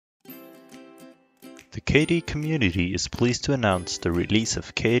The KDE community is pleased to announce the release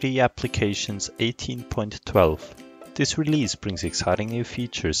of KDE Applications 18.12. This release brings exciting new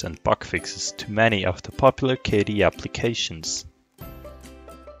features and bug fixes to many of the popular KDE applications.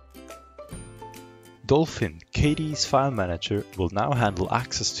 Dolphin, KDE's file manager, will now handle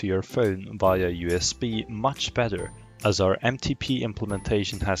access to your phone via USB much better, as our MTP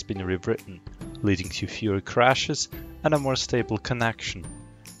implementation has been rewritten, leading to fewer crashes and a more stable connection.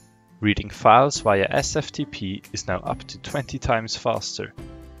 Reading files via SFTP is now up to 20 times faster.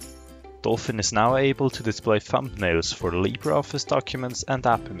 Dolphin is now able to display thumbnails for LibreOffice documents and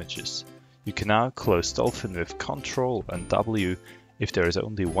app images. You can now close Dolphin with Ctrl and W if there is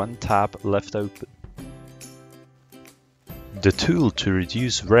only one tab left open. The tool to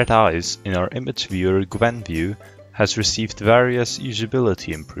reduce red eyes in our image viewer GwenView has received various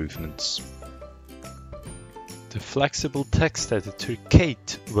usability improvements. The flexible text editor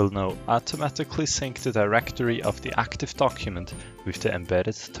Kate will now automatically sync the directory of the active document with the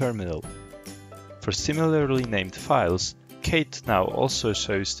embedded terminal. For similarly named files, Kate now also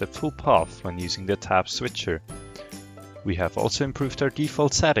shows the full path when using the tab switcher. We have also improved our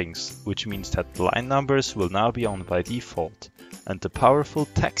default settings, which means that line numbers will now be on by default, and the powerful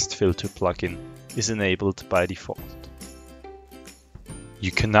text filter plugin is enabled by default.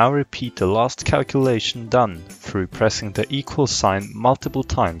 You can now repeat the last calculation done through pressing the equal sign multiple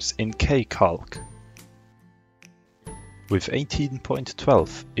times in KCalc. With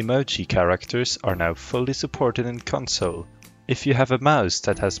 18.12, emoji characters are now fully supported in console. If you have a mouse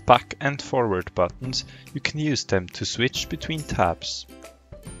that has back and forward buttons, you can use them to switch between tabs.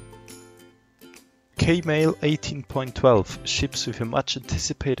 Kmail 18.12 ships with a much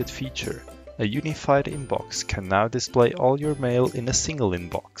anticipated feature. A unified inbox can now display all your mail in a single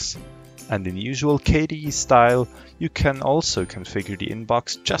inbox. And in usual KDE style, you can also configure the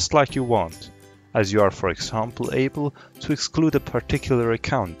inbox just like you want, as you are, for example, able to exclude a particular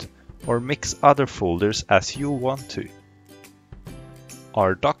account or mix other folders as you want to.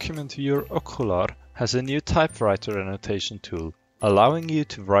 Our document viewer Ocular has a new typewriter annotation tool, allowing you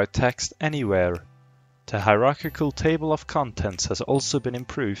to write text anywhere. The hierarchical table of contents has also been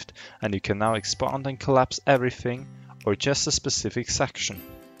improved, and you can now expand and collapse everything or just a specific section.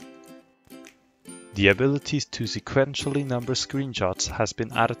 The ability to sequentially number screenshots has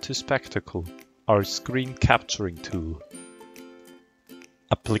been added to Spectacle, our screen capturing tool.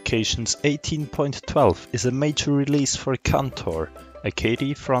 Applications 18.12 is a major release for Cantor, a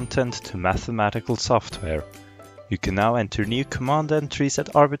KDE frontend to mathematical software. You can now enter new command entries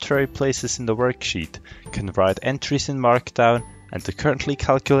at arbitrary places in the worksheet, can write entries in Markdown, and the currently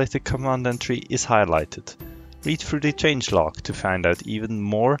calculated command entry is highlighted. Read through the changelog to find out even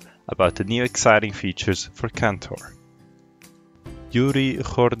more about the new exciting features for Cantor. Yuri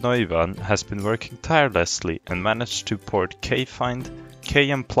Chornoivan has been working tirelessly and managed to port KFind,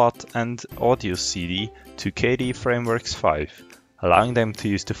 KMplot, and AudioCD to KDE Frameworks 5, allowing them to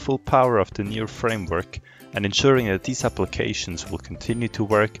use the full power of the newer framework and ensuring that these applications will continue to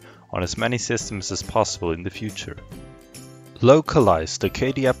work on as many systems as possible in the future. Localize, the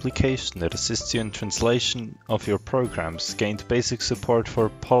KDE application that assists you in translation of your programs, gained basic support for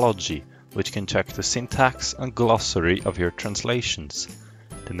Pology, which can check the syntax and glossary of your translations.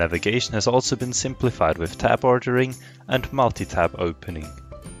 The navigation has also been simplified with tab ordering and multi-tab opening.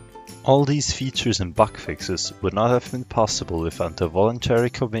 All these features and bug fixes would not have been possible without the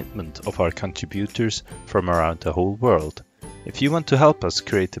voluntary commitment of our contributors from around the whole world. If you want to help us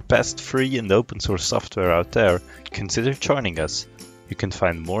create the best free and open source software out there, consider joining us. You can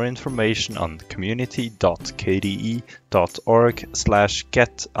find more information on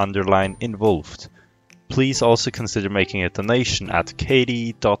community.kde.org/get_involved. Please also consider making a donation at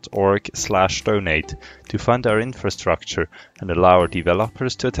kde.org/donate to fund our infrastructure and allow our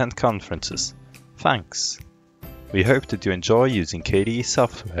developers to attend conferences. Thanks! We hope that you enjoy using KDE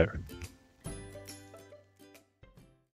software.